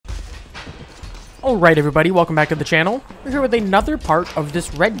Alright everybody, welcome back to the channel. We're here with another part of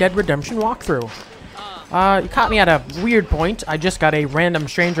this Red Dead Redemption walkthrough. It caught me at a weird point. I just got a random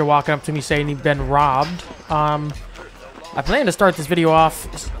stranger walking up to me saying he'd been robbed. I plan to start this video off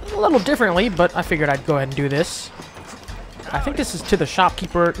a little differently, but I figured I'd go ahead and do this. I think this is to the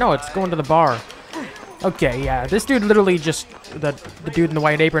shopkeeper. No, it's going to the bar. Okay, yeah, this dude literally just, the dude in the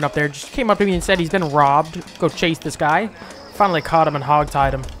white apron up there, just came up to me and said he's been robbed. Go chase this guy. Finally caught him and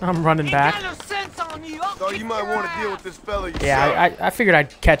hogtied him. I'm running back. Thought you might want to deal with this fella yourself. Yeah, I figured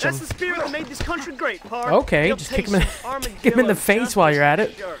I'd catch him. That's the spirit that made this country great, Park. Okay, just kick him in the face while you're at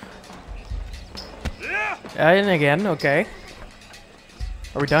it. And again, okay.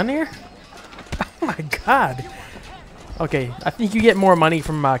 Are we done here? Oh my god. Okay, I think you get more money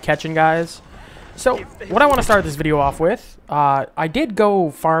from catching guys. So, what I want to start this video off with, I did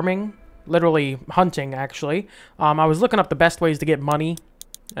go farming, literally hunting actually. I was looking up the best ways to get money,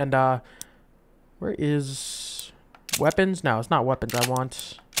 and where is weapons? No, it's not weapons I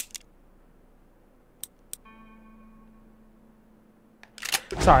want.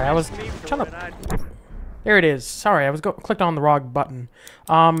 Sorry, I was trying to... There it is. Sorry, I was clicked on the wrong button.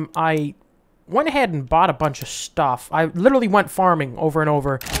 I went ahead and bought a bunch of stuff. I literally went farming over and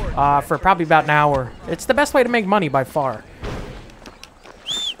over for probably about an hour. It's the best way to make money by far.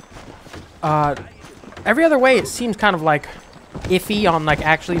 Every other way, it seems kind of like iffy on like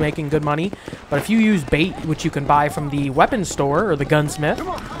actually making good money. But if you use bait, which you can buy from the weapons store or the gunsmith,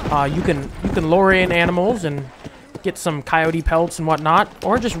 you can lure in animals and get some coyote pelts and whatnot,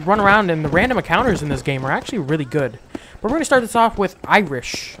 or just run around, and the random encounters in this game are actually really good. But we're going to start this off with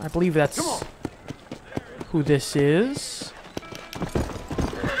Irish. I believe that's who this is.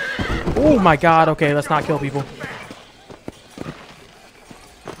 Oh my god, okay, let's not kill people.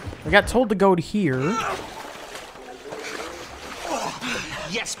 I got told to go to here.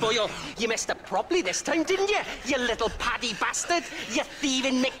 Yes, boyo, you messed up properly this time, didn't you? You little paddy bastard! You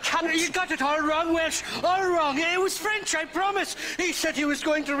thieving McCunt! You got it all wrong, Welsh. All wrong. It was French, I promise. He said he was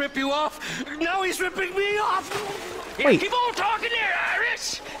going to rip you off. Now he's ripping me off. Wait. Keep on talking there,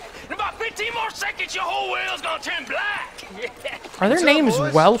 Irish! In about 15 more seconds, your whole world's gonna turn black! Are their names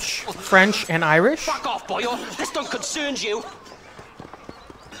Welsh, French, and Irish? Fuck off, boyo! This don't concern you!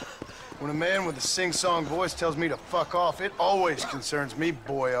 When a man with a sing-song voice tells me to fuck off, it always concerns me,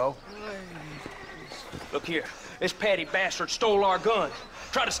 boyo. Look here, this patty bastard stole our gun,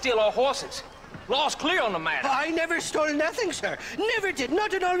 tried to steal our horses. Law's clear on the matter. I never stole nothing, sir. Never did.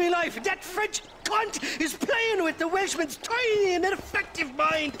 Not in all my life. That French cunt is playing with the Welshman's tiny and ineffective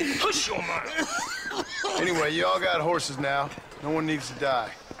mind. Push your mind. Anyway, you all got horses now. No one needs to die.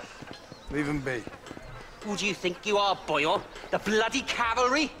 Leave him be. Who do you think you are, boyo? The bloody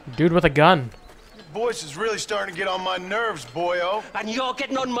cavalry? Dude with a gun. Your voice is really starting to get on my nerves, boyo. And you're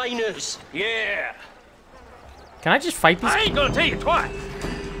getting on my nerves. Yeah. Can I just fight these? I ain't gonna tell you twice.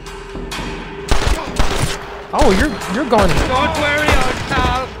 Oh, you're going. Don't worry, old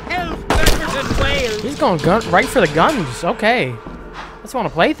pal. Hell's better than Wales. He's going right for the guns. Okay. Let's want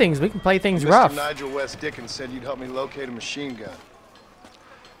to play things. We can play things rough. Mr. Nigel West Dickens said you'd help me locate a machine gun.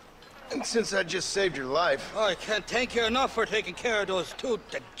 And since I just saved your life... I can't thank you enough for taking care of those two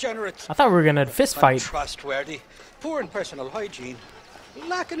degenerates. I thought we were gonna fist fight. Untrustworthy, poor in personal hygiene,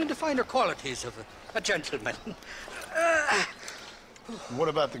 lacking in the finer qualities of a gentleman. What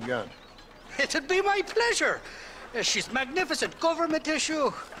about the gun? It'd be my pleasure. She's magnificent, government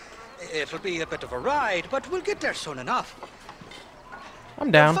issue. It'll be a bit of a ride, but we'll get there soon enough. I'm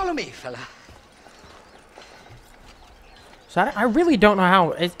down. Follow me, fella. So I really don't know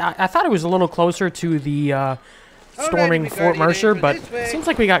how. I thought it was a little closer to the storming Fort Mercer, but it seems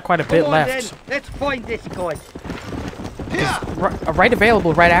like we got quite a bit left. Then. Let's find this guy. Right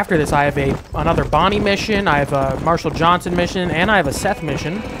available right after this, I have another Bonnie mission, I have a Marshall Johnson mission, and I have a Seth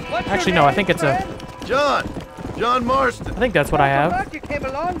mission. Actually, no, I think it's a... John Marston. I think that's what I have. Glad you came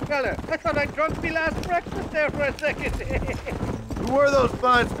along, fella. I thought I drunk me last breakfast there for a second. Who were those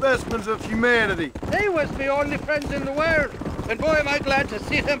fine specimens of humanity? They was my only friends in the world. And boy, am I glad to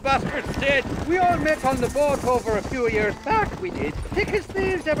see them bastards dead. We all met on the boat over a few years back, we did. Thick as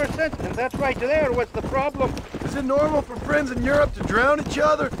thieves ever since, and that right there was the problem. Is it normal for friends in Europe to drown each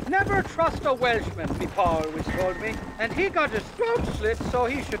other? Never trust a Welshman, me pa always told me. And he got his throat slit, so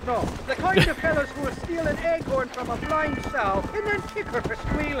he should know. The kind of fellas who will steal an acorn from a blind sow and then kick her for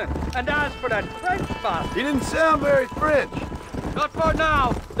squealing. And as for that French bastard... He didn't sound very French. Not for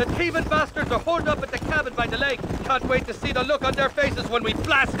now. The thieving bastards are holed up at the cabin by the lake. Can't wait to see the look on their faces when we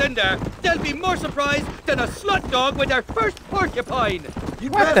blast in there. They'll be more surprised than a slut dog with their first porcupine. You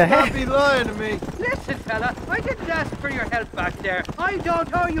What best the not heck? be lying to me. Listen, fella, I didn't ask for your help back there. I don't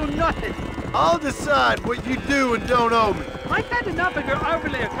owe you nothing. I'll decide what you do and don't owe me. I've had enough of your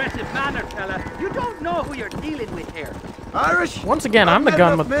overly aggressive manner, fella. You don't know who you're dealing with here. Irish? Once again, I'm the I've gun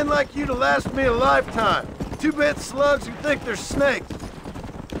met enough with... men like you to last me a lifetime. Two-bit slugs who think they're snakes.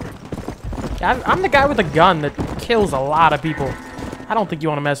 I'm the guy with a gun that kills a lot of people. I don't think you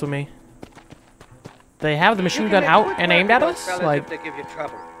want to mess with me. They have the machine gun out and aimed at us? Like, if they give you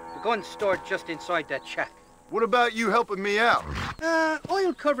trouble. The gun's stored just inside that shack. What about you helping me out?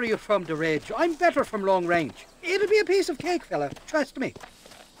 I'll cover you from the ridge. I'm better from long range. It'll be a piece of cake, fella. Trust me.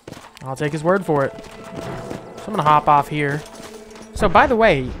 I'll take his word for it. So I'm gonna hop off here. So by the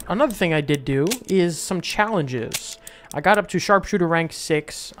way, another thing I did do is some challenges. I got up to sharpshooter rank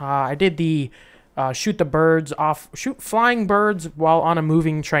 6. I did the shoot flying birds while on a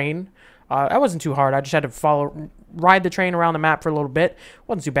moving train. That wasn't too hard. I just had to ride the train around the map for a little bit.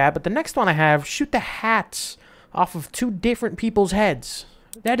 Wasn't too bad. But the next one I have, shoot the hats off of 2 different people's heads.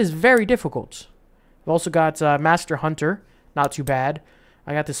 That is very difficult. I've also got Master Hunter. Not too bad.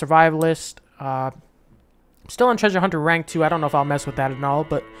 I got the Survivalist. Still on Treasure Hunter rank 2. I don't know if I'll mess with that at all,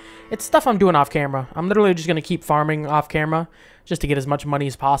 but it's stuff I'm doing off camera. I'm literally just going to keep farming off camera just to get as much money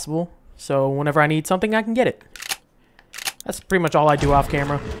as possible. So whenever I need something, I can get it. That's pretty much all I do off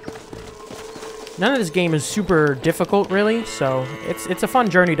camera. None of this game is super difficult, really, so it's a fun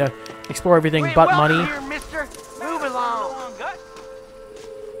journey to explore everything but money. Here, mister. Move along.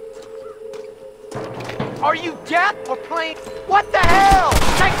 Are you deaf or playing? What the hell?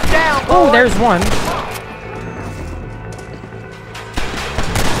 Take down, boy. Oh, there's one.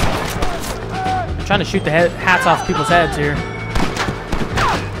 I'm trying to shoot the hats off people's heads here.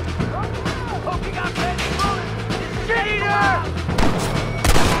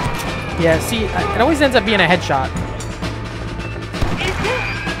 Yeah, see, it always ends up being a headshot.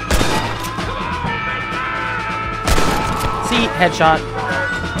 See, headshot.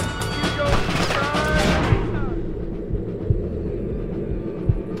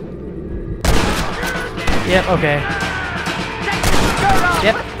 Yep, okay.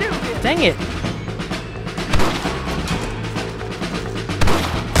 Yep. Dang it.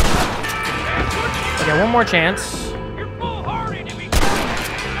 Okay, one more chance.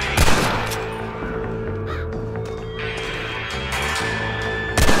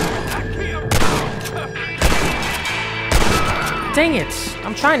 Dang it!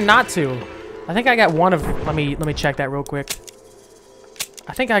 I'm trying not to. I think I got one of... Let me check that real quick.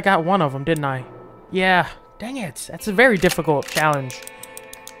 I think I got one of them, didn't I? Yeah. Dang it. That's a very difficult challenge.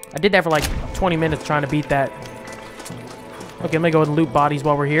 I did that for like 20 minutes trying to beat that. Okay, let me go ahead and loot bodies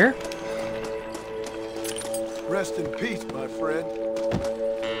while we're here. Rest in peace, my friend.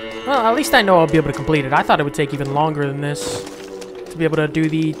 Well, at least I know I'll be able to complete it. I thought it would take even longer than this to be able to do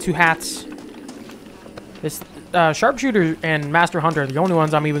the 2 hats. This Sharpshooter and Master Hunter are the only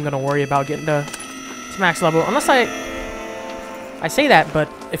ones I'm even going to worry about getting to max level. Unless I say that,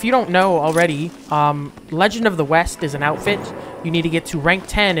 but if you don't know already, Legend of the West is an outfit. You need to get to rank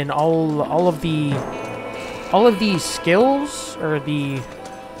 10 in all of these skills, or the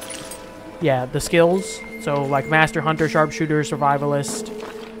skills. So like Master Hunter, Sharpshooter, Survivalist,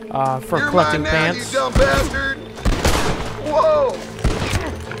 for You're collecting mine now, pants. you dumb bastard! Whoa!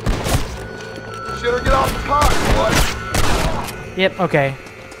 Should've get off the pot, boy. Yep, okay.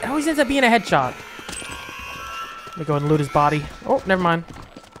 It always ends up being a headshot. Let me go ahead and loot his body. Oh, never mind.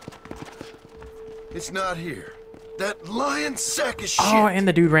 It's not here. That lying sack of shit. Oh, and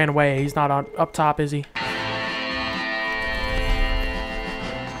the dude ran away. He's not up top, is he?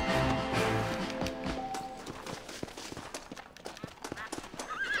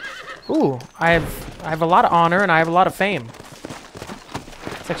 Ooh, I have a lot of honor and I have a lot of fame.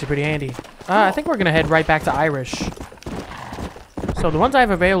 It's actually pretty handy. I think we're gonna head right back to Irish. So the ones I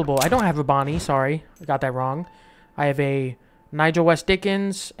have available, I don't have a Bonnie. Sorry, I got that wrong. I have a Nigel West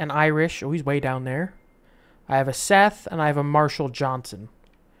Dickens, an Irish. Oh, he's way down there. I have a Seth, and I have a Marshall Johnson.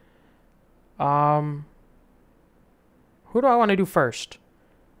 Who do I want to do first?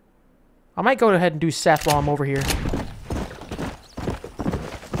 I might go ahead and do Seth while I'm over here.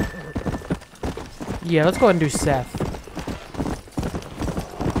 Yeah, let's go ahead and do Seth.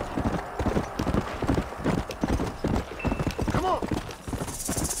 Come on.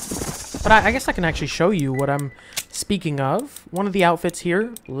 But I guess I can actually show you what I'm speaking of. One of the outfits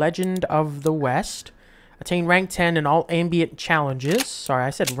here, Legend of the West. Attain rank 10 in all ambient challenges. Sorry, I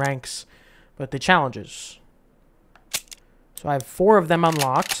said ranks, but the challenges. So I have 4 of them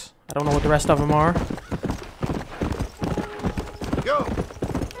unlocked. I don't know what the rest of them are. Go.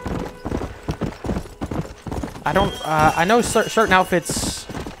 I know certain outfits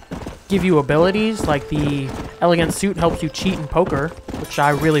give you abilities, like the elegant suit helps you cheat in poker, which I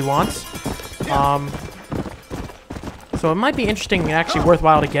really want. So it might be interesting and actually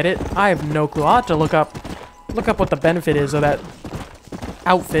worthwhile to get it. I have no clue. I'll have to look up what the benefit is of that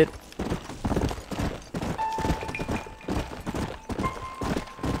outfit.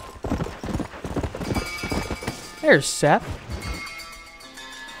 There's Seth.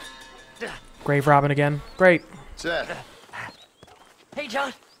 Grave robbing again. Great. Seth, Hey,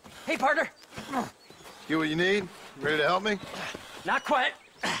 John. Hey, partner. get what you need? Ready to help me? Not quite.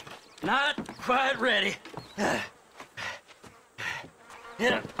 Not quite ready.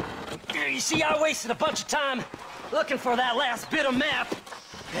 You see, I wasted a bunch of time looking for that last bit of map.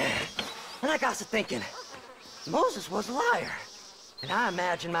 And I got to thinking, Moses was a liar. And I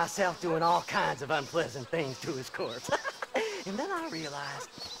imagined myself doing all kinds of unpleasant things to his corpse. And then I realized...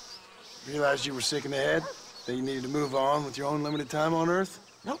 Realized you were sick in the head? That you needed to move on with your own limited time on Earth?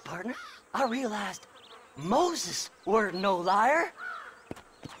 No, partner. I realized Moses weren't no liar.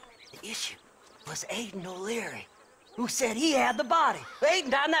 The issue was Aiden O'Leary, who said he had the body. Aiden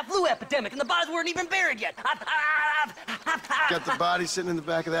died in that flu epidemic, and the bodies weren't even buried yet. Got the body sitting in the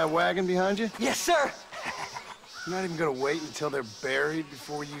back of that wagon behind you? Yes, sir. You're not even gonna wait until they're buried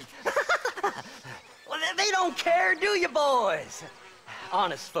before you... Well, they don't care, do you, boys?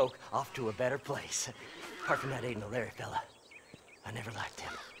 Honest folk off to a better place. Apart from that Aiden O'Leary fella, I never liked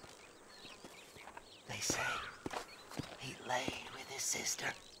him. They say he laid with his sister.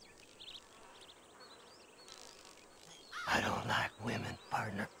 I don't like women,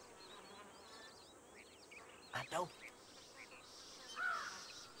 partner. I don't.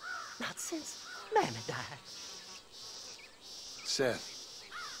 Not since Mammy died. Seth,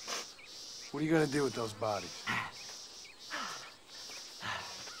 what are you gonna do with those bodies?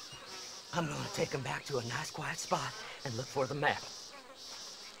 I'm gonna take them back to a nice quiet spot and look for the map.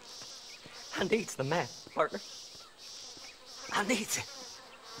 I needs the map, partner. I needs it.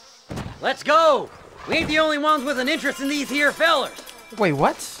 Let's go! We ain't the only ones with an interest in these here fellers. Wait,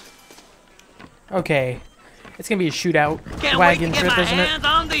 what? Okay. It's gonna be a shootout Can't wagon wait to trip, get my isn't it? hands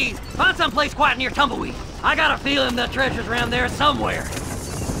on these. Find someplace quiet near Tumbleweed. I got a feeling the treasure's around there somewhere.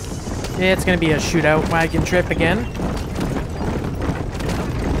 Yeah, it's gonna be a shootout wagon trip again.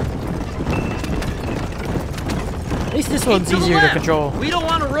 At least this one's Keep the easier to left. control. We don't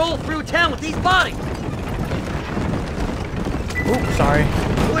want to roll through town with these bodies. Oops, sorry.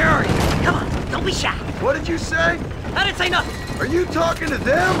 Where are you? Come on, don't be shy. What did you say? I didn't say nothing. Are you talking to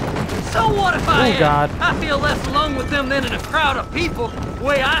them? So what if I Oh, am? God. I feel less alone with them than in a crowd of people. The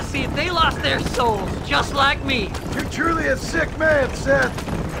way I see it, they lost their souls, just like me. You're truly a sick man,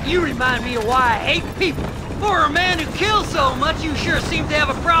 Seth. You remind me of why I hate people. For a man who kills so much, you sure seem to have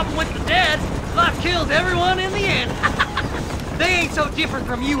a problem with the dead. Life kills everyone in the end. They ain't so different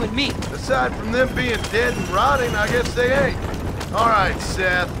from you and me. Aside from them being dead and rotting, I guess they ain't. All right,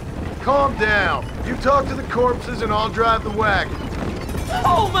 Seth. Calm down. You talk to the corpses and I'll drive the wagon.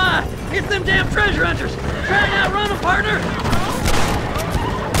 Oh my! It's them damn treasure hunters! Try and outrun them, partner!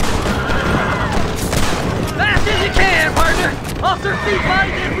 Fast as you can, partner! Off their feet,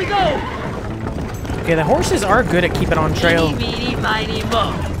 bodies as we go! Okay, the horses are good at keeping on trail. Eeny, meeny, miny,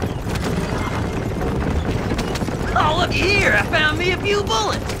 mo. Oh, look here! I found me a few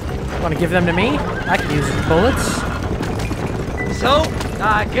bullets! Want to give them to me? I can use the bullets. So,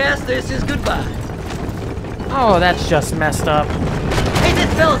 I guess this is goodbye. Oh, that's just messed up. Hey,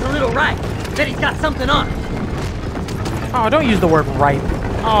 this fella's a little ripe. Bet he's got something on him. Oh, don't use the word ripe.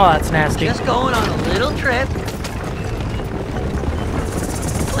 Oh, that's nasty. Just going on a little trip.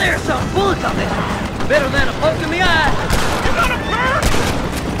 There's some bullets on this. Better than a poke in the eye. You're gonna burn!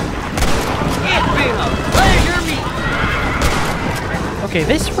 It's been a pleasure meeting. Okay,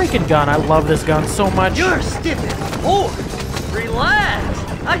 this freaking gun, I love this gun so much. You're stiff as a board. Relax.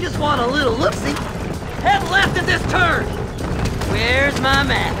 I just want a little look-see. Head left at this turn. Where's my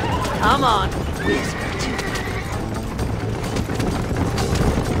map? Come on. Whisper to me.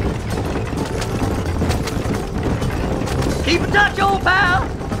 Keep in touch, old pal.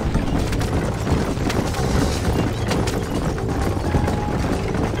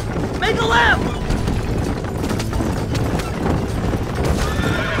 Make a left.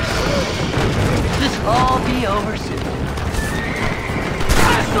 This will all be over soon.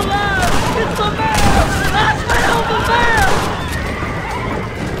 It's alive! It's the man! I smell the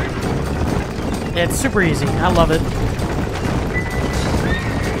man! It's super easy. I love it.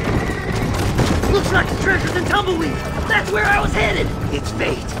 Looks Looks like the treasure's in Tumbleweed. That's where I was headed. It's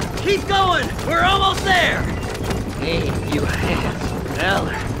fate. Keep going. We're almost there. Hey, you handsome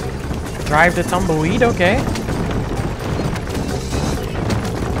feller. Drive to Tumbleweed, okay.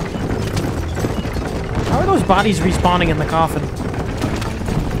 How are those bodies respawning in the coffin?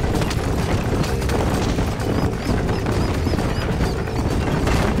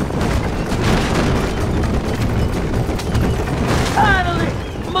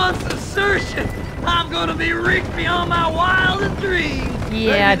 Finally, month's assertion. I'm gonna be rich beyond my wildest dreams.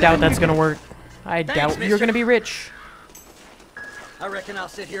 Yeah, I doubt that's gonna work. I doubt you're gonna be rich. I reckon I'll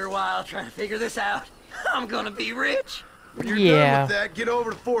sit here a while trying to figure this out. I'm gonna be rich. When you're Yeah. done with that, get over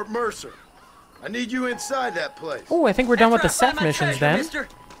to Fort Mercer. I need you inside that place. Oh, I think we're done with the After I find Seth my missions treasure, then. mister.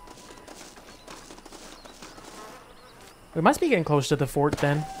 We must be getting close to the fort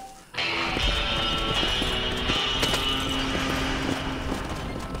then.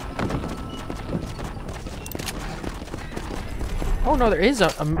 Oh no, there is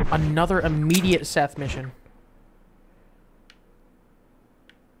another immediate Seth mission.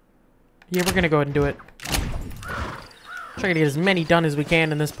 Yeah, we're gonna go ahead and do it. Try to get as many done as we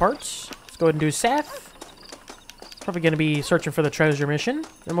can in this part. Let's go ahead and do Seth. Probably gonna be searching for the treasure mission.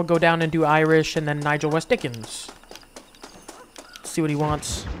 Then we'll go down and do Irish and then Nigel West Dickens. See what he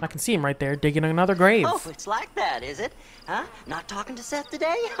wants. I can see him right there digging another grave. Oh, it's like that, is it? Huh? Not talking to Seth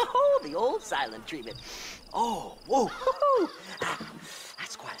today? Oh, the old silent treatment. Oh, whoa, whoa.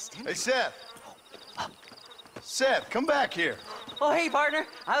 That's quite a stench. Hey, Seth. Seth, come back here. Oh, hey, partner.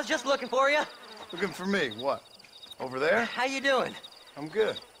 I was just looking for you. Looking for me. What? Over there? How you doing? I'm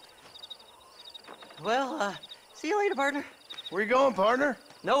good. Well, see you later, partner. Where you going, partner?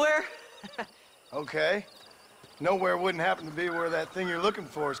 Nowhere. Okay. Nowhere wouldn't happen to be where that thing you're looking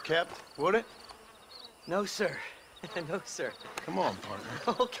for is kept, would it? No, sir. No, sir. Come on, partner.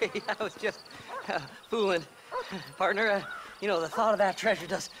 Okay, I was just fooling. Partner, you know, the thought of that treasure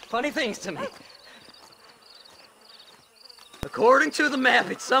does funny things to me. According to the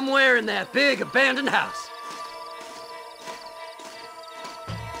map, it's somewhere in that big abandoned house.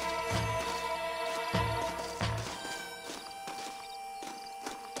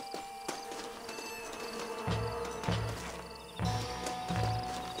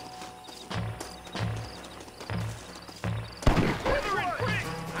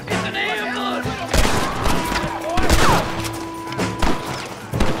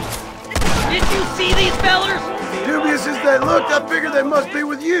 Did you see these fellers? Dubious as they looked, I figured they must be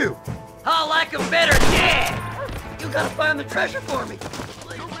with you. I like them better dead. You gotta find the treasure for me.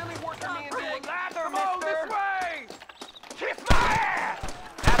 You're really working me in big. Come on, this way! Kiss my ass!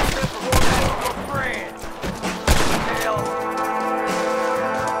 Have a trip for friends.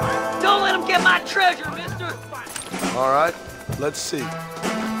 Don't let them get my treasure, mister. All right, let's see.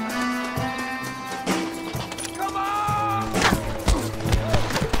 Come on!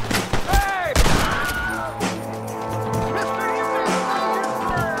 Hey!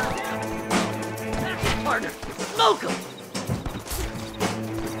 Partner, smoke 'em.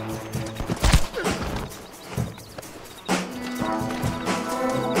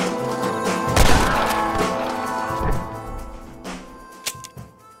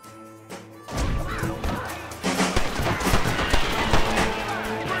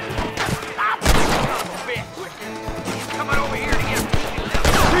 Coming over here to get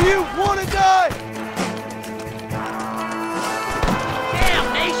Do you want to die? Damn,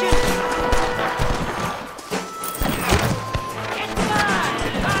 nation! It's mine!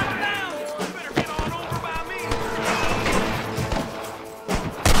 I'm down! better get on over by me.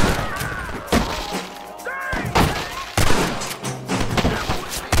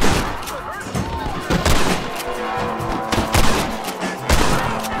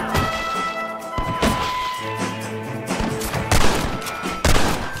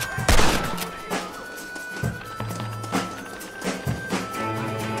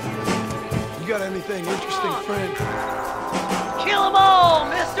 You got anything interesting, friend? Kill 'em all,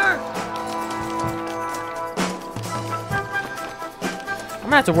 mister! I'm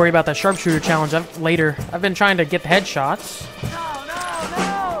gonna have to worry about that sharpshooter challenge later. I've been trying to get the headshots.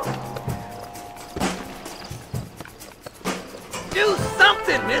 Do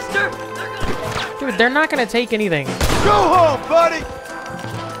something, mister! Dude, they're not gonna take anything. Go home, buddy!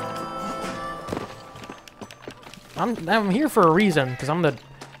 I'm here for a reason, because I'm the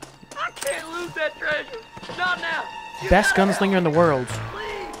I can't lose that treasure! Not now! You best gotta gunslinger in the world.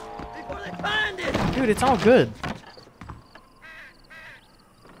 Please! Before they find it! Dude, it's all good.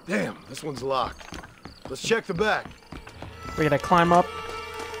 Damn, this one's locked. Let's check the back. We're gonna climb up.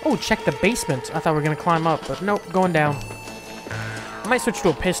 Oh, check the basement. I thought we were gonna climb up, but nope, going down. I might switch to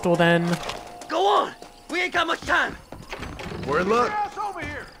a pistol then. Go on! ain't got much time. Word luck.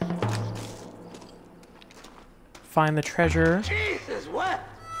 Find the treasure. Jesus, what?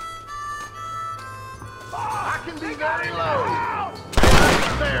 I can be very low.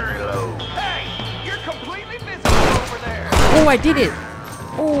 Very low. Hey, you're completely visible over there. Oh, I did it!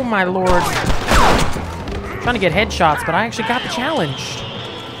 Oh my lord. Trying to get headshots, but I actually got the challenge.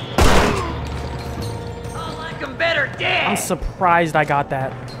 I like them better dead. I'm surprised I got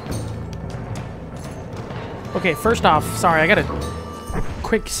that. Okay, first off, sorry, I got a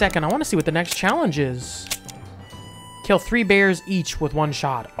quick second. I want to see what the next challenge is. Kill 3 bears each with 1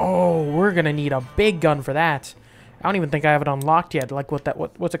 shot. Oh, we're gonna need a big gun for that. I don't even think I have it unlocked yet. Like what's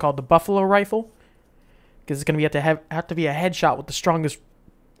it called? The buffalo rifle? Because it's gonna be have to be a headshot with the strongest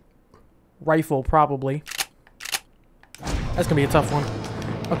rifle, probably. That's gonna be a tough one.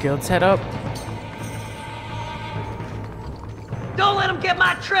 Okay, let's head up. Don't let them get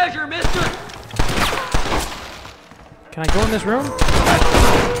my treasure, mister. Can I go in this room?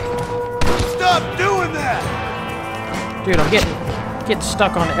 Stop doing that! Dude, I'm getting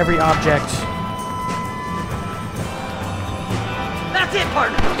stuck on every object. That's it,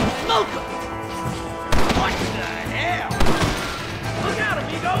 partner. Smoke 'em. What the hell? Look out,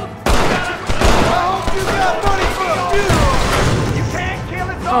 amigos. I hope you got money for a funeral! You can't kill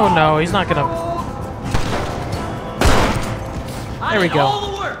us all. Oh no, he's not gonna. There we I did go. all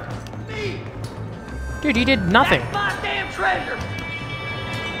the work. Me. Dude, he did nothing. That's my damn treasure.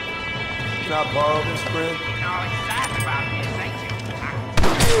 Can I borrow this, friend? You're excited about this, ain't you?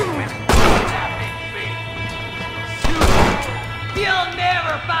 You'll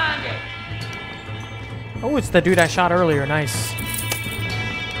never find it. Oh, it's the dude I shot earlier. Nice.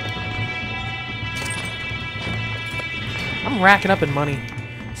 I'm racking up in money.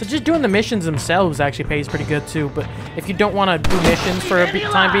 So just doing the missions themselves actually pays pretty good too. But if you don't want to do missions for a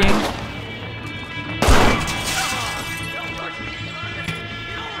time being,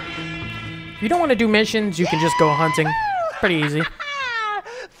 if you don't want to do missions, you can just go hunting. Pretty easy.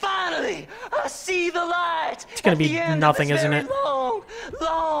 Finally, I see the light. It's gonna at be the end of nothing, this isn't very it? Long,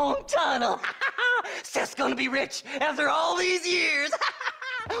 long tunnel. Seth's gonna be rich after all these years.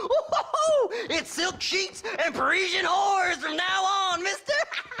 It's silk sheets and Parisian whores from now on, mister.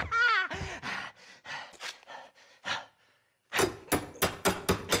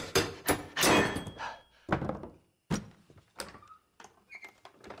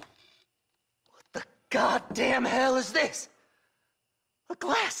 What the goddamn hell is this? A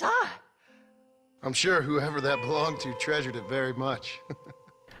glass eye. I'm sure whoever that belonged to treasured it very much.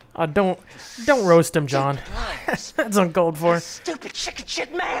 Don't roast him, John. Liars. That's uncalled for. Stupid chicken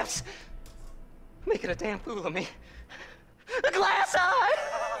shit maps. Making a damn fool of me. A glass eye.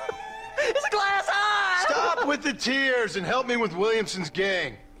 It's a glass eye. Stop with the tears and help me with Williamson's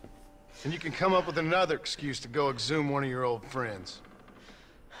gang. And you can come up with another excuse to go exhume one of your old friends.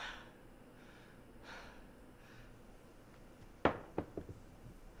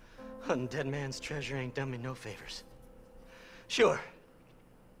 Hunting dead man's treasure ain't done me no favors. Sure.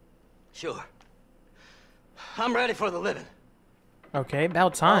 I'm ready for the living. Okay, about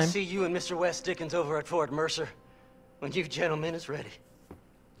I'll time. see you and Mr. West Dickens over at Fort Mercer when you gentlemen is ready.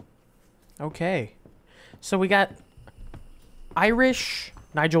 Okay. So we got Irish,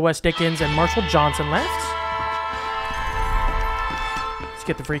 Nigel West Dickens, and Marshall Johnson left. Let's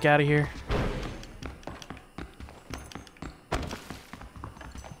get the freak out of here.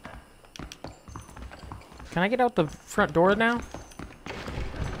 Can I get out the front door now?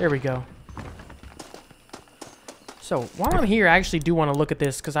 There we go. So, while I'm here, I actually do want to look at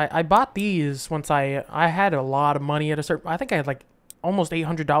this, because I bought these once I had a lot of money at a certain... I think I had, like, almost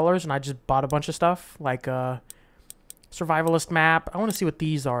 $800, and I just bought a bunch of stuff, like a survivalist map. I want to see what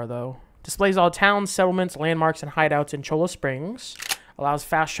these are, though. Displays all towns, settlements, landmarks, and hideouts in Cholla Springs. Allows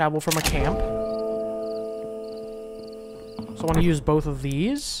fast travel from a camp. So I want to use both of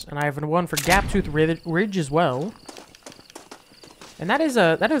these, and I have one for Gaptooth Ridge as well. And that is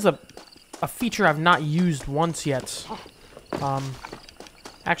a feature I've not used once yet.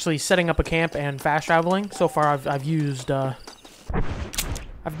 Actually setting up a camp and fast traveling. So far I've used I've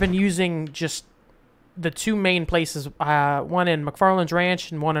been using just the 2 main places, one in McFarland's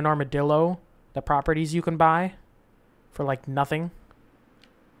Ranch and one in Armadillo, the properties you can buy for like nothing.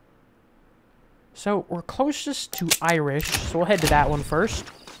 So we're closest to Irish, so we'll head to that one first.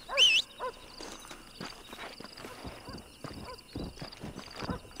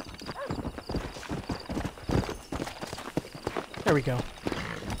 There we go.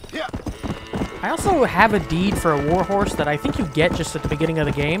 Yeah. I also have a deed for a warhorse that I think you get just at the beginning of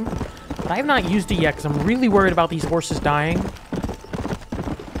the game, but I have not used it yet because I'm really worried about these horses dying.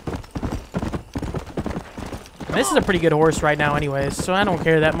 And this is a pretty good horse right now anyways, so I don't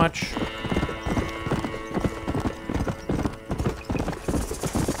care that much.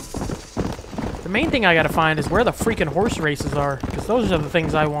 The main thing I gotta find is where the freaking horse races are, because those are the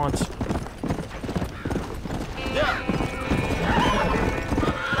things I want.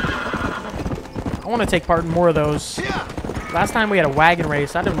 I want to take part in more of those. Last time we had a wagon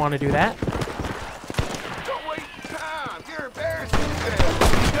race, I didn't want to do that. Don't waste time. You're embarrassing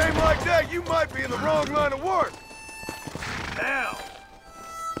yourself. Game like that, you might be in the wrong line of work. Hell,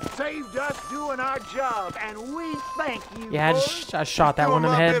 saved us doing our job, and we thank you. Yeah, I shot that one in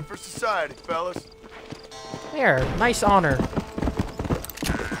the Doing my head. bit for society, fellas. There, nice honor.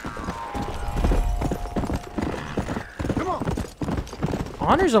 Come on.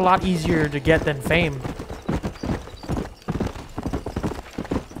 Honor's a lot easier to get than fame.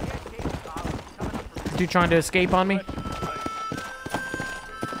 Dude trying to escape on me?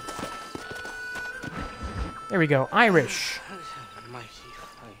 There we go. Irish.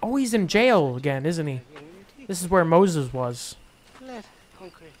 Oh, he's in jail again, isn't he? This is where Moses was.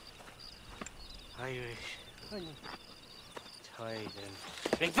 Irish.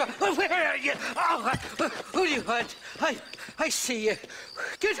 Where are you? Oh, who do you want? I see you.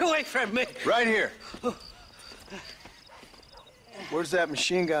 Get away from me. Right here. Where's that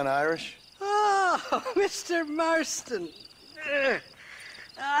machine gun, Irish? Oh, Mr. Marston.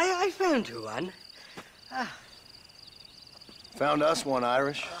 I found you one. Found us one,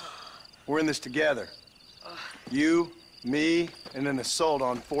 Irish. We're in this together. You, me, and an assault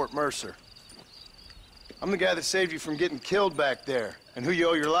on Fort Mercer. I'm the guy that saved you from getting killed back there, and who you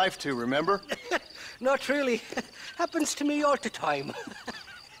owe your life to, remember? Not really. Happens to me all the time.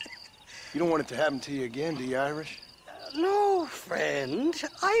 You don't want it to happen to you again, do you, Irish? No, friend.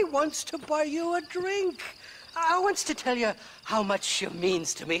 I wants to buy you a drink. I wants to tell you how much she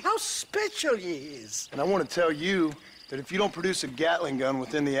means to me, how special you is. And I want to tell you that if you don't produce a Gatling gun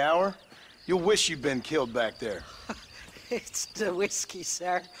within the hour, you'll wish you'd been killed back there. It's the whiskey,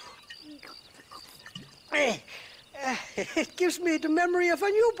 sir. It gives me the memory of a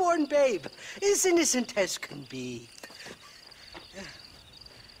newborn babe, as innocent as can be.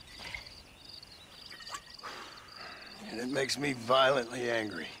 And it makes me violently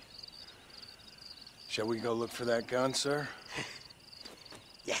angry. Shall we go look for that gun, sir?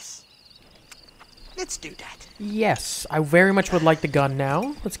 Yes. Let's do that. Yes, I very much would like the gun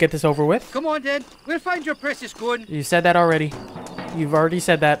now. Let's get this over with. Come on, then. We'll find your precious gun. You said that already. You've already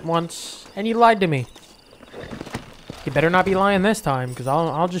said that once, and you lied to me. You better not be lying this time, because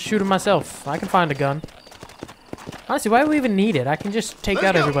I'll just shoot him myself. I can find a gun. Honestly, why do we even need it? I can just take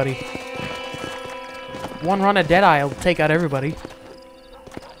out everybody. One run of Deadeye will take out everybody.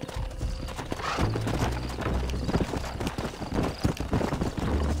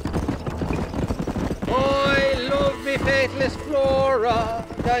 I love me faithless Flora,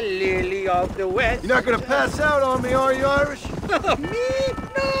 the lily of the west. You're not gonna pass out on me, are you, Irish? Me?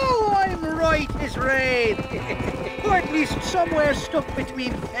 No, I'm right as rain. Or at least somewhere stuck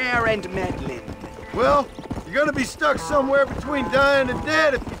between fair and meddling. Well, you're gonna be stuck somewhere between dying and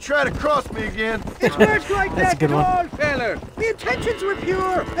dead if you try to cross me again. It's words like That's a that good at one. all, feller. The intentions were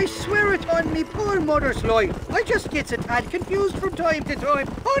pure. I swear it on me poor mother's life. I just gets a tad confused from time to time.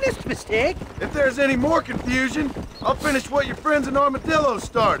 Honest mistake. If there's any more confusion, I'll finish what your friends in Armadillo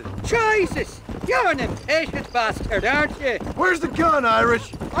started. Jesus, you're an impatient bastard, aren't you? Where's the gun,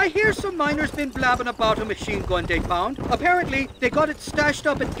 Irish? I hear some miners been blabbing about a machine gun they found. Apparently, they got it stashed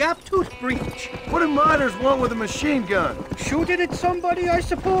up at Gap Tooth Breach. What do miners want with a machine gun? Shoot it at somebody, I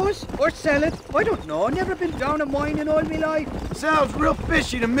suppose? Or sell it? I don't know. Never been down a mine in all my life. Sounds real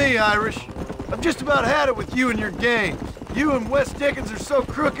fishy to me, Irish. I've just about had it with you and your games. You and Wes Dickens are so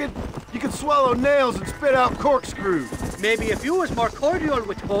crooked, you can swallow nails and spit out corkscrews. Maybe if you was more cordial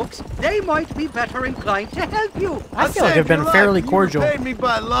with folks, they might be better inclined to help you. I feel like saved I've been your life fairly and cordial. You repaid me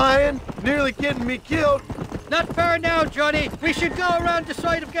by lying, nearly getting me killed. Not fair now, Johnny. We should go around the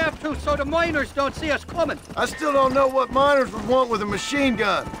side of Gap Tooth so the miners don't see us coming. I still don't know what miners would want with a machine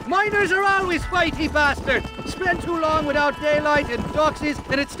gun. Miners are always fighty bastards. Spend too long without daylight and doxies,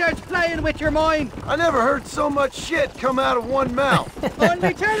 and it starts playing with your mind. I never heard so much shit come out of one mouth.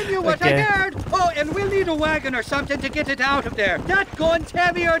 Only telling you what Okay. I heard. Oh, and we'll need a wagon or something to get it out of there. That gun's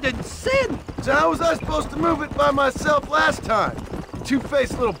heavier than sin. So how was I supposed to move it by myself last time?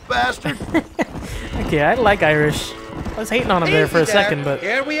 Two-faced little bastard. Okay, I like Irish. I was hating on him there for a Easy second, but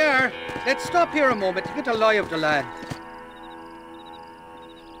Here we are. Let's stop here a moment to get a lie of the land.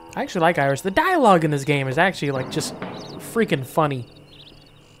 I actually like Irish. The dialogue in this game is actually, like, just freaking funny.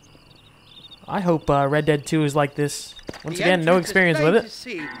 I hope Red Dead 2 is like this. Once The again, no entrance is experience plain with to it.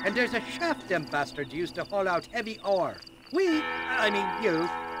 see, and there's a shaft them bastards used to haul out heavy ore. You,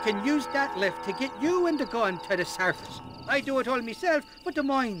 can use that lift to get you and the gun to the surface. I do it all myself, but the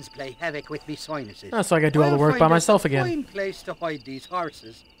mines play havoc with me sinuses. Oh, so I gotta do all the I'll work by find us myself a again. fine place to hide these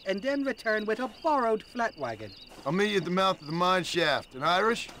horses, and then return with a borrowed flat wagon. I'll meet you at the mouth of the mine shaft. And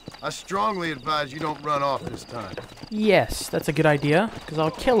Irish, I strongly advise you don't run off this time. Yes, that's a good idea, because I'll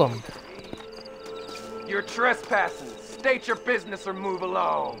kill him. You're trespassing. State your business or move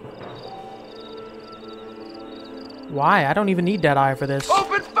along. Why? I don't even need Deadeye for this.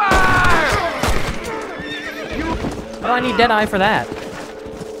 Open fire! Why do I need Deadeye for that?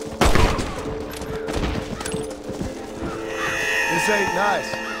 This ain't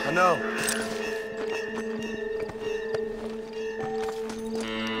nice. I know.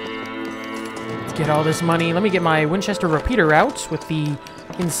 Let's get all this money. Let me get my Winchester repeater out with the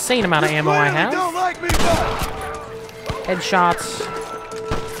insane amount of ammo I have. Don't like me much. Headshots.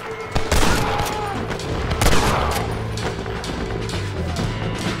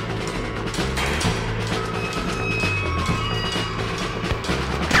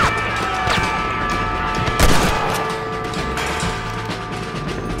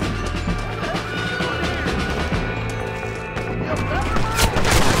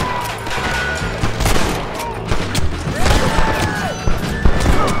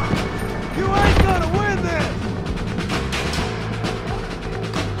 You ain't gonna win this.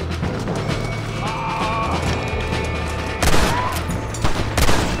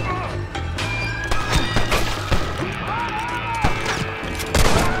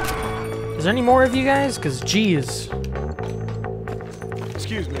 Is there any more of you guys? Because, geez,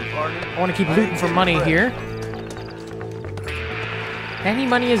 Excuse me, partner. I want to keep looting for money here. Any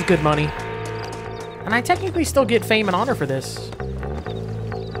money is good money. And I technically still get fame and honor for this.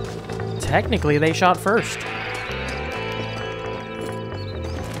 Technically, they shot first.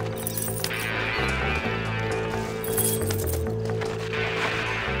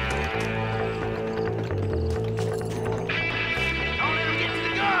 Don't let him get to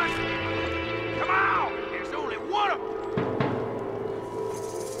the gun! Come on! There's only one of them!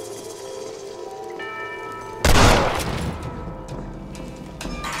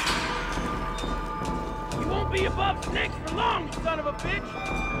 You won't be above snakes for long, you son of a bitch!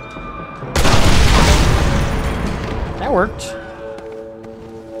 That worked.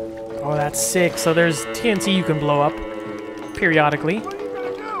 Oh, that's sick. So there's TNT you can blow up periodically. What are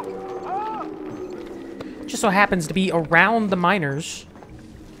you gonna do? Huh? Just so happens to be around the miners.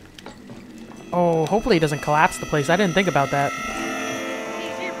 Oh, hopefully it doesn't collapse the place. I didn't think about that.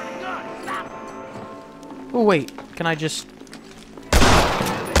 He's here for the gun! Stop him! Oh, wait. Can I just...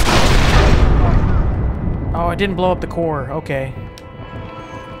 Oh, it didn't blow up the core. Okay.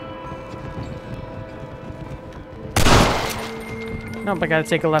 Nope, I gotta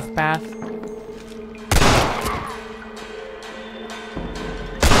take a left path.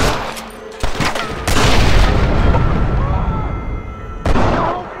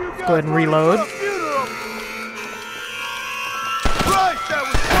 Go ahead and reload. Right, that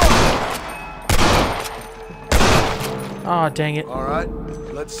was Oh, dang it. all right,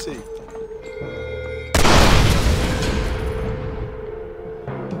 let's see.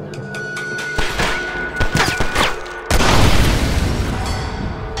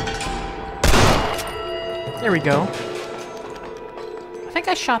 There we go. I think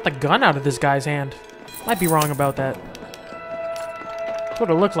I shot the gun out of this guy's hand. Might be wrong about that. That's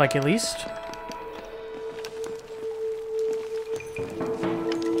what it looked like, at least.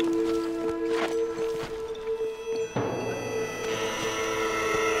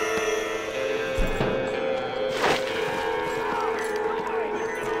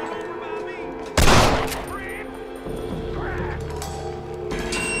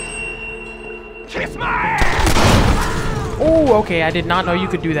 Kiss my ass! Oh, okay, I did not know you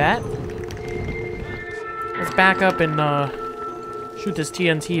could do that. Let's back up and shoot this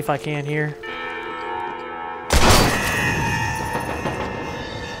TNT if I can here.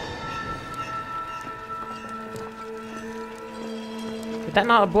 Did that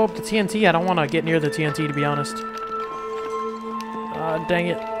not blow up the TNT? I don't want to get near the TNT, to be honest. Dang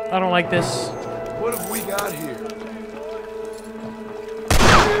it. I don't like this. What have we got here?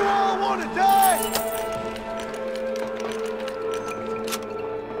 Do you all want to die?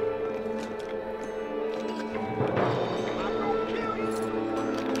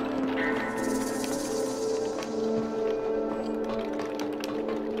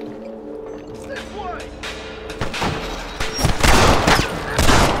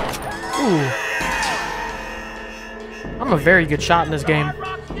 Ooh. I'm a very good shot in this game.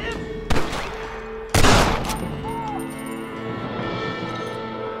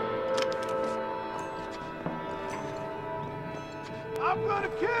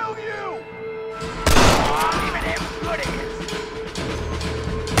 kill you! Oh, even them goodies!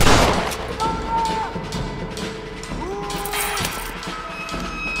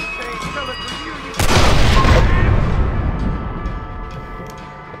 They ain't coming for you, you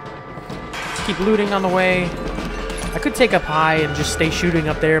Keep looting on the way. I could take up high and just stay shooting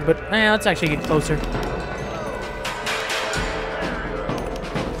up there, but let's actually get closer.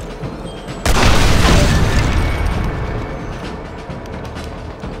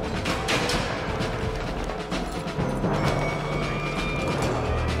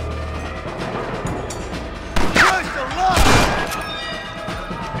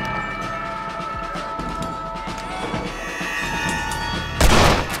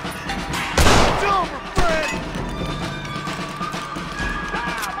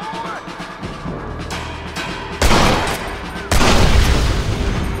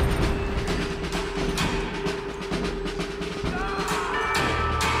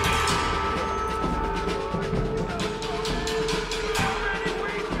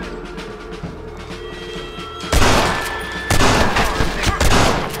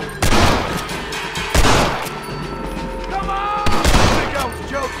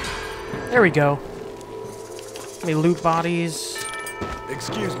 There we go. Let me loot bodies.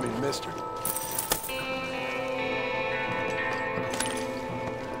 Excuse me, mister.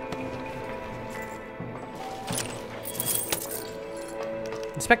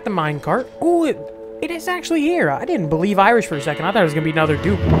 Inspect the minecart. Oh, it is actually here. I didn't believe Irish for a second. I thought it was going to be another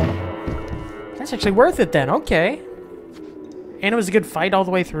dupe. That's actually worth it then. Okay. And it was a good fight all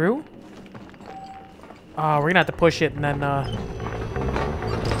the way through. We're going to have to push it and then...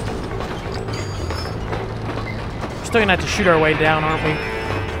 Still gonna have to shoot our way down, aren't we?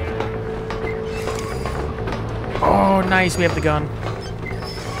 Oh, nice. We have the gun.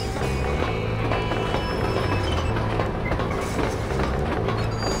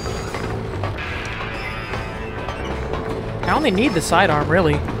 I only need the sidearm,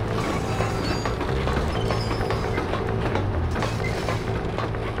 really.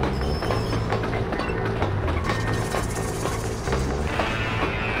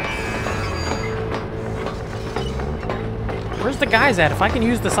 Where's the guys at? If I can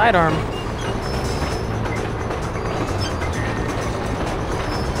use the sidearm.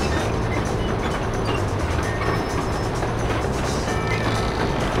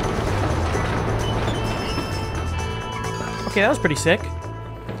 Okay, that was pretty sick.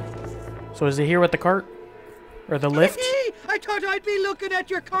 So is it here with the cart? Or the lift? I thought I'd be looking at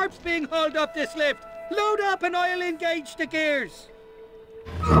your corpse being hauled up this lift. Load up and I'll engage the gears.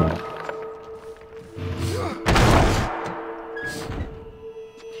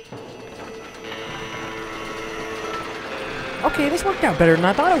 Okay, this worked out better than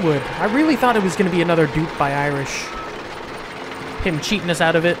I thought it would. I really thought it was going to be another dupe by Irish. Him cheating us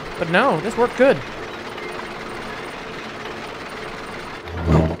out of it. But no, this worked good.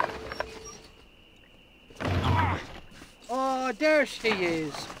 Oh, there she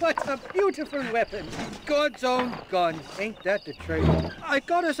is. What a beautiful weapon. God's own gun. Ain't that the truth? I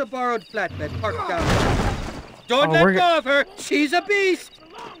got us a borrowed flatbed parked down there. Don't let go of her. She's a beast.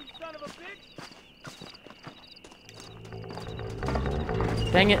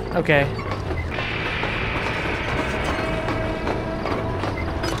 Dang it. Okay.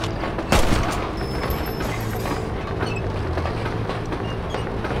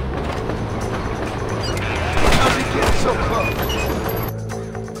 How's he getting so close?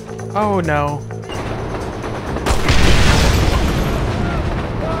 Oh no.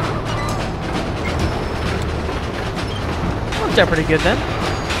 Worked out pretty good then.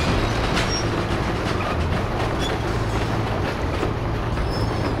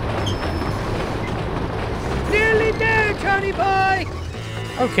 Johnny boy!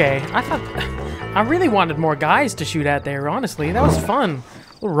 Okay, I really wanted more guys to shoot at there, honestly. That was fun.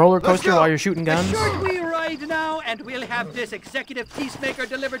 A little roller coaster while you're shooting guns. A short wee ride now, and we'll have this executive peacemaker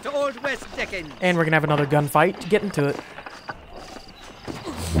delivered to Old West Dickens. And we're gonna have another gunfight to get into it.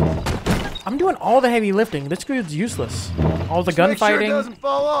 I'm doing all the heavy lifting. This dude's useless. All the gunfighting. Make sure it doesn't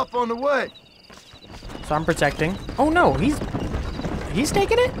fall off on the way. So I'm protecting. Oh no, he's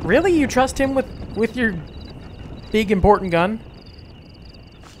taking it? Really? You trust him with your big important gun?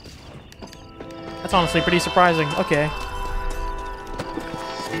 That's honestly pretty surprising. Okay.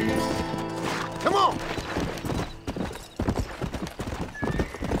 Come on.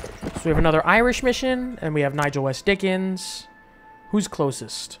 So we have another Irish mission, and we have Nigel West Dickens. Who's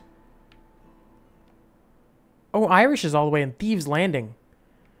closest? Oh, Irish is all the way in Thieves Landing.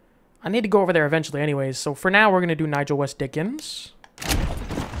 I need to go over there eventually anyways, so for now we're going to do Nigel West Dickens.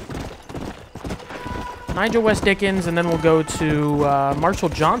 Nigel West Dickens, and then we'll go to Marshall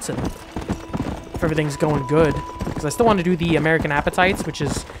Johnson if everything's going good. Because I still want to do the American Appetites, which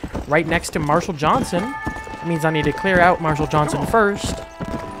is right next to Marshall Johnson. That means I need to clear out Marshall Johnson first.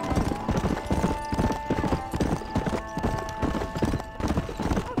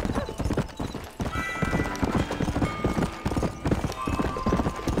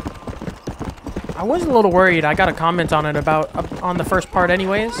 I was a little worried. I got a comment on it on the first part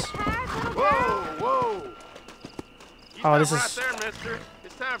anyways. Whoa! Oh, this is... Right there, mister.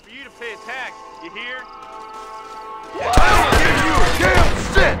 It's time for you to pay a tax. You hear?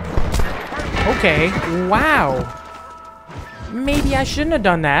 Okay, wow. Maybe I shouldn't have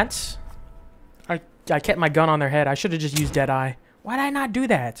done that. I kept my gun on their head. I should have just used Deadeye. Why did I not do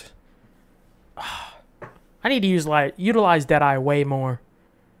that? I need to utilize Deadeye way more.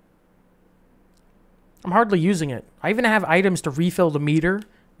 I'm hardly using it. I even have items to refill the meter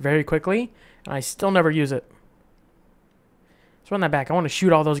very quickly, and I still never use it. Let's run that back. I want to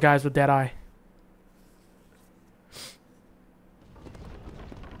shoot all those guys with Deadeye.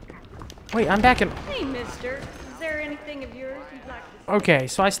 Wait, I'm back in... Hey, mister. Is there anything of yours you'd like to... Okay,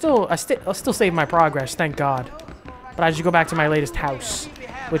 so I'll still save my progress, thank God. But I should go back to my latest house,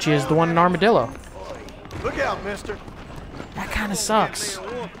 which is the one in Armadillo. Look out, mister. That kind of sucks.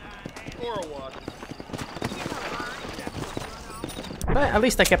 But at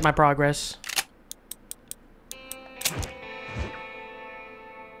least I kept my progress.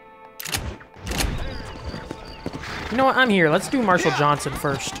 You know what? I'm here. Let's do Marshall Johnson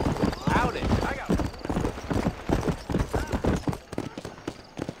first.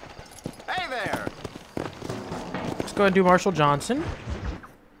 Hey there. Let's go ahead and do Marshall Johnson.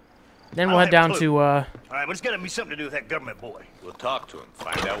 Then we'll head down to, All right, but it's gotta be something to do with that government boy. We'll talk to him,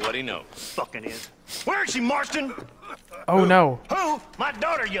 find out what he knows. Fucking is. Where is she, Marston? Oh, no. Who? My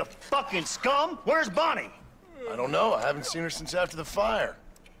daughter, you fucking scum? Where's Bonnie? I don't know. I haven't seen her since after the fire.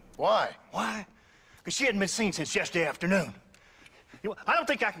 Why? Why? Because she hadn't been seen since yesterday afternoon. I don't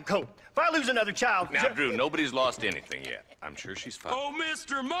think I can cope. If I lose another child... Now, Drew, nobody's lost anything yet. I'm sure she's fine. Oh,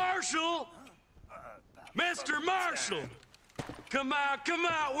 Mr. Marshall! Mr. Marshall! Come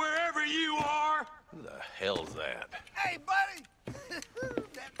out, wherever you are! Who the hell's that? Hey, buddy!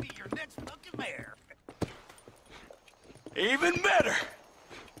 That be your next fucking mayor. Even better!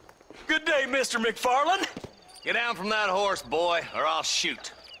 Good day, Mr. McFarland. Get down from that horse, boy, or I'll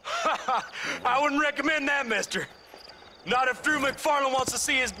shoot. I wouldn't recommend that, mister. Not if Drew McFarland wants to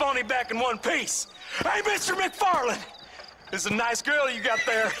see his Bonnie back in one piece. Hey, Mr. McFarland! This is a nice girl you got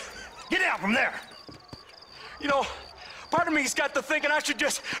there. Get out from there! You know, part of me's got to thinking I should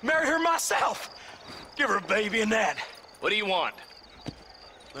just marry her myself. Give her a baby and that. What do you want?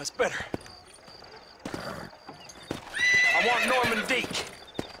 That's better. I want Norman Deek.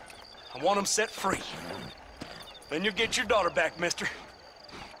 I want him set free. Then you'll get your daughter back, mister.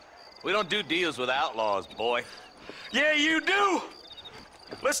 We don't do deals with outlaws, boy. Yeah, you do!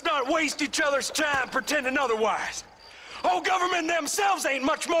 Let's not waste each other's time pretending otherwise. Oh, government themselves ain't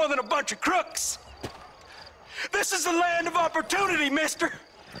much more than a bunch of crooks. This is the land of opportunity, mister.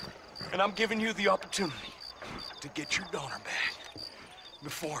 And I'm giving you the opportunity to get your daughter back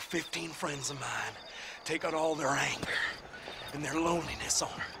before 15 friends of mine take out all their anger and their loneliness on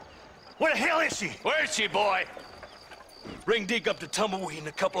her. Where the hell is she? Where is she, boy? Bring Deke up to Tumbleweed in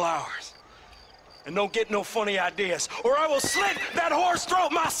a couple hours. And don't get no funny ideas, or I will slit that whore's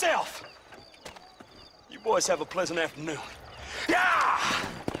throat myself. You boys have a pleasant afternoon. Yeah!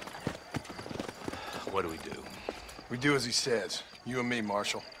 What do we do? We do as he says. You and me,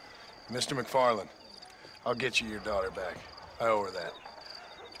 Marshal. Mr. McFarland, I'll get you your daughter back. I owe her that.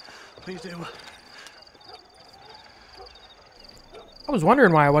 Please do. I was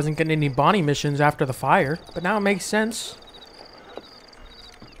wondering why I wasn't getting any Bonnie missions after the fire, but now it makes sense.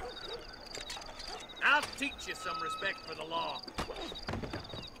 I'll teach you some respect for the law.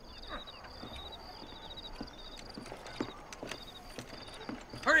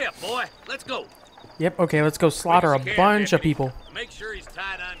 Hurry up, boy. Let's go. Yep, okay, let's go slaughter a bunch of people. Make sure he's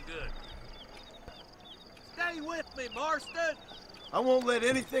tied on good. Stay with me, Marston. I won't let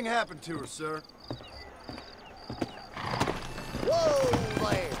anything happen to her, sir. Whoa,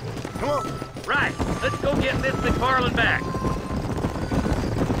 there. Come on. Right. Let's go get Miss McFarland back.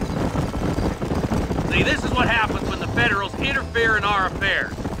 See, this is what happens when the Federals interfere in our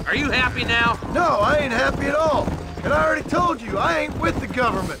affairs. Are you happy now? No, I ain't happy at all. And I already told you, I ain't with the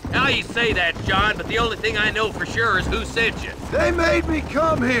government. Now you say that, John, but the only thing I know for sure is who sent you. They made me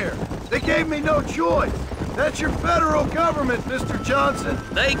come here. They gave me no choice. That's your federal government, Mr. Johnson.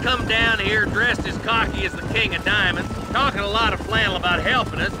 They come down here dressed as cocky as the King of Diamonds, talking a lot of flannel about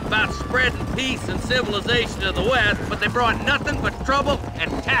helping us, about spreading peace and civilization to the West, but they brought nothing but trouble and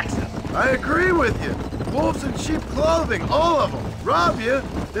taxes. I agree with you. Wolves in sheep clothing, all of them. Rob you,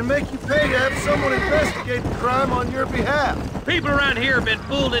 then make you pay to have someone investigate the crime on your behalf. People around here have been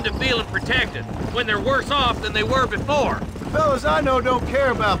fooled into feeling protected, when they're worse off than they were before. The fellas I know don't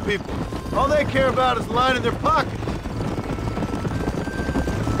care about people. All they care about is lining their pockets.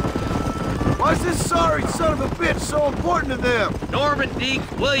 Why is this sorry son of a bitch so important to them? Norman Deke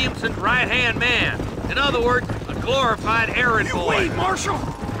Williamson's right-hand man. In other words, a glorified errand boy. Wait, Marshal!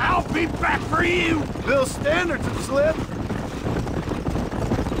 I'll be back for you! Bill's standards have slipped.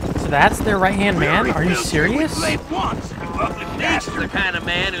 So that's their right-hand man? Are you serious? Deke's the kind of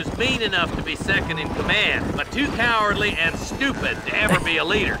man who's mean enough to be second in command, but too cowardly and stupid to ever be a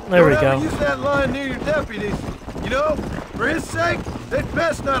leader. There we Don't go. ever use that line near your deputies. You know, for his sake, they'd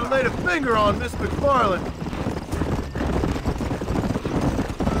best not have laid a finger on Miss McFarland.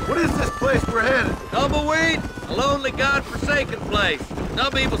 What is this place we're headed? Tumbleweed, a lonely, godforsaken place.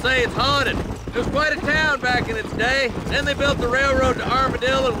 Some people say it's haunted. It was quite a town back in its day. Then they built the railroad to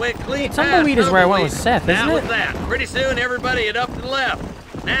Armadillo and went clean past Tumbleweed is where I went with Seth, isn't Now it? with that, pretty soon everybody had up and left.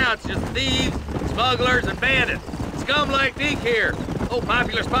 Now it's just thieves, smugglers, and bandits. Scum like Deke here. Oh,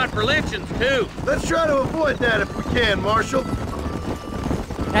 popular spot for lynchings, too. Let's try to avoid that if we can, Marshal.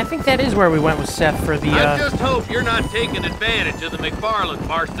 I think that is where we went with Seth for the, I just hope you're not taking advantage of the McFarlands,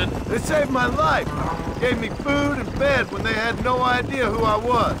 Marston. They saved my life. Gave me food and bed when they had no idea who I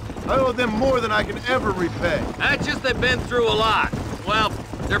was. I owe them more than I can ever repay. That's just they've been through a lot. Well,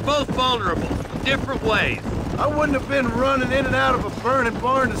 they're both vulnerable, different ways. I wouldn't have been running in and out of a burning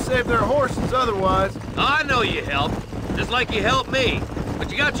barn to save their horses otherwise. I know you helped, just like you helped me.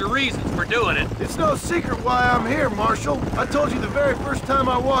 But you got your reasons for doing it. It's no secret why I'm here, Marshal. I told you the very first time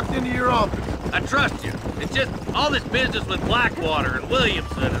I walked into your office. I trust you. It's just all this business with Blackwater and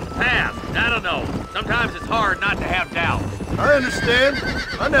Williamson and the past. I don't know. Sometimes it's hard not to have doubts. I understand.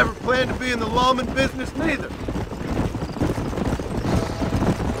 I never planned to be in the lawman business neither.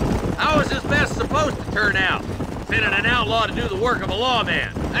 How is this mess supposed to turn out? Sending an outlaw to do the work of a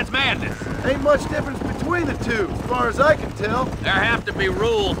lawman. That's madness. Ain't much difference between the two, as far as I can tell. There have to be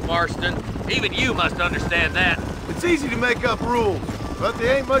rules, Marston. Even you must understand that. It's easy to make up rules, but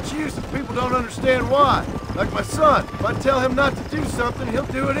they ain't much use if people don't understand why. Like my son, if I tell him not to do something, he'll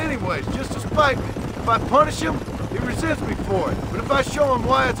do it anyways, just to spite me. If I punish him, he resents me for it. But if I show him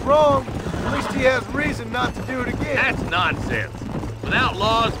why it's wrong, at least he has reason not to do it again. That's nonsense. Without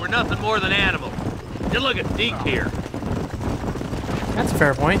laws, we're nothing more than animals. Just look at Deke here. That's a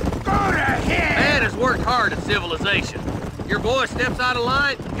fair point. Man has worked hard at civilization. Your boy steps out of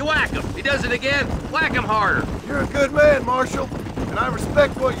line, you whack him. He does it again, whack him harder. You're a good man, Marshal, and I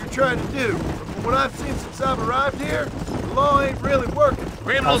respect what you're trying to do. But from what I've seen since I've arrived here, the law ain't really working.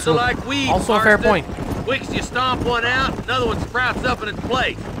 Criminals are like weeds, Also a fair Marston. point. Weeks you stomp one out, another one sprouts up in its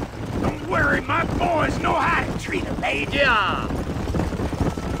place. Don't worry, my boys know how to treat a lady. Yeah.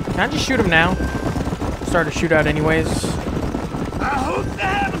 Can I just shoot him now? Start a shootout anyways. I hope they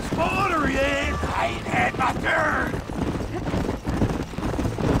haven't spoiled her yet. I ain't had my turn.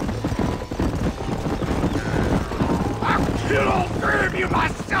 I'll kill all three of you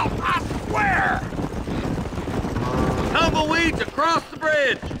myself, I swear! Tumbleweeds across the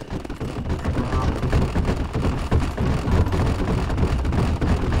bridge.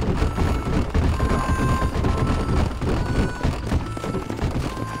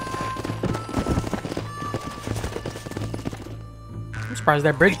 I'm surprised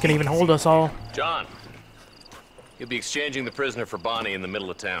that bridge can even hold us all. John, you'll be exchanging the prisoner for Bonnie in the middle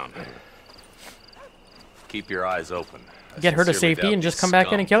of town. Keep your eyes open. Get her to safety and just come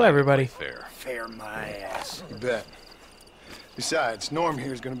back in and kill everybody. Fair my ass. You bet. Besides, Norm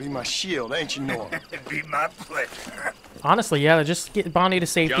here's gonna be my shield, ain't you, Norm? It'd be my pleasure. Honestly, yeah, just get Bonnie to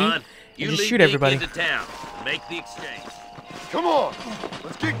safety John, and you just lead shoot Deke everybody. into town. Make the exchange. Come on,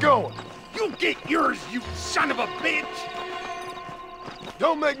 let's get going. You get yours, you son of a bitch!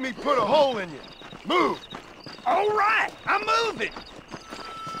 Don't make me put a hole in you. Move! All right, I'm moving.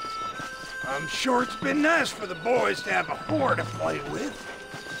 I'm sure it's been nice for the boys to have a whore to play with.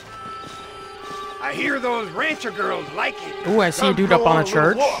 I hear those rancher girls like it. Ooh, I see a dude up on a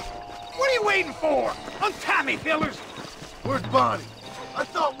church. What are you waiting for? Untie me, fellers. Where's Bonnie? I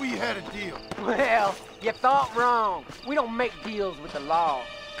thought we had a deal. Well, you thought wrong. We don't make deals with the law.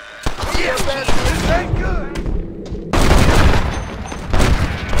 Yeah, this ain't good.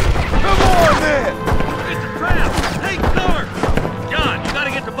 Come on, then! It's a trap! Take cover! John, you gotta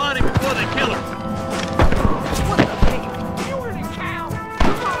get to Bonnie before they kill her.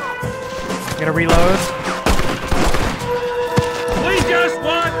 gotta reload. We just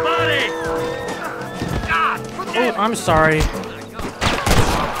want money! Oh, I'm sorry.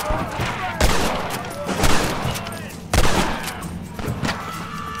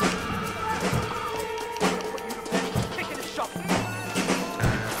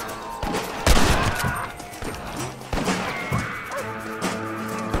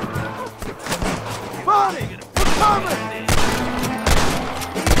 Bonnie, we're coming!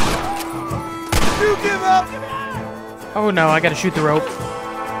 You give up! Oh no, I gotta shoot the rope.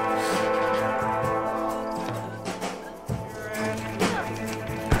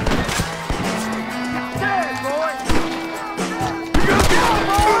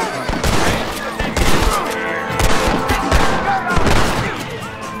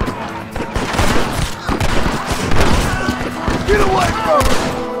 Get away from me!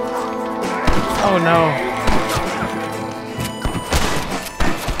 Oh no.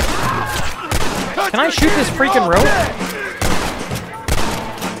 Can I shoot this freaking rope?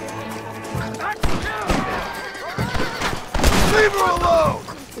 Leave her alone!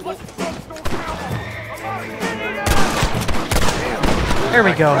 There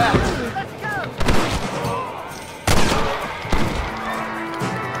we go.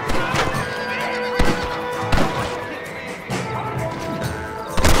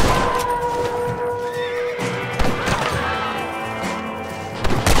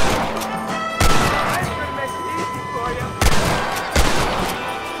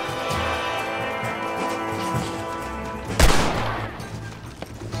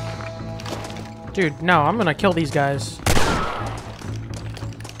 Dude, no, I'm gonna kill these guys.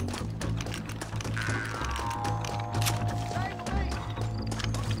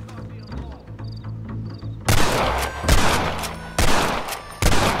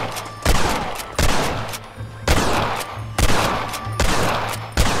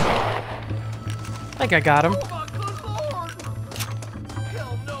 I think I got him.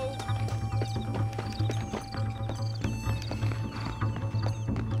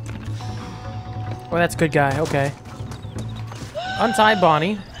 Oh, that's a good guy. Okay. Untie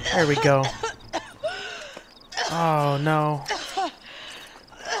Bonnie. There we go. Oh, no.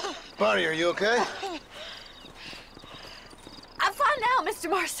 Bonnie, are you okay? I'm fine now, Mr.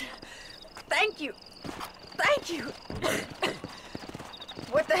 Marston. Thank you. Thank you.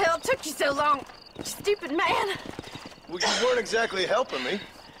 What the hell took you so long, stupid man? Well, you weren't exactly helping me.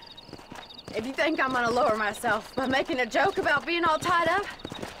 If you think I'm gonna lower myself by making a joke about being all tied up,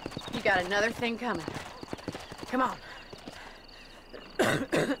 you got another thing coming. Come on.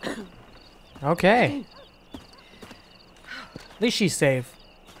 Okay. At least she's safe.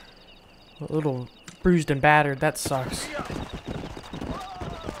 A little bruised and battered. That sucks.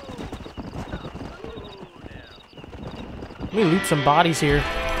 Let me loot some bodies here.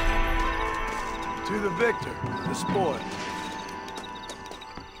 To the victor, the spoil.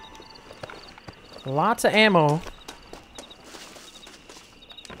 Lots of ammo.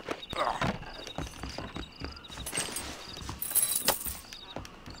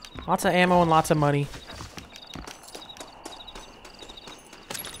 Lots of ammo and lots of money.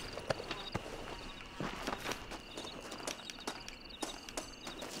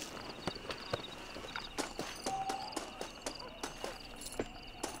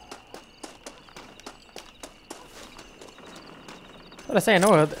 What did I say? I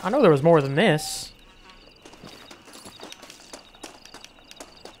know there was more than this.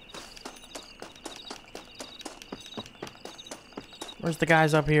 Where's the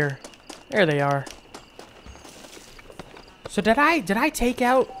guys up here? There they are. So did I take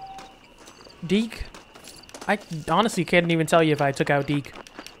out Deke? I honestly can't even tell you if I took out Deke.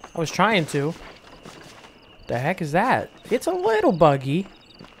 I was trying to. The heck is that? It's a little buggy.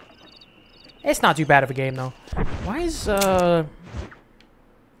 It's not too bad of a game though. Why is oh,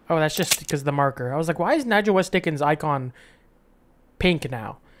 that's just because of the marker. I was like, why is Nigel West Dickens' icon pink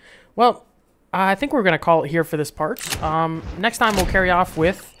now? Well, I think we're going to call it here for this part. Next time we'll carry off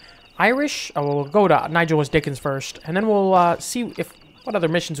with Irish. Oh, we'll go to Nigel West Dickens first. And then we'll see what other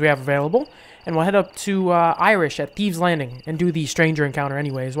missions we have available. And we'll head up to Irish at Thieves Landing and do the stranger encounter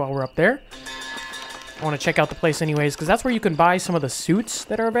anyways while we're up there. I want to check out the place anyways because that's where you can buy some of the suits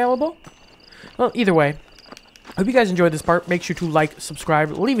that are available. Well, either way, I hope you guys enjoyed this part. Make sure to like,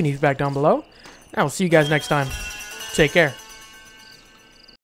 subscribe, leave any feedback down below. And I will see you guys next time. Take care.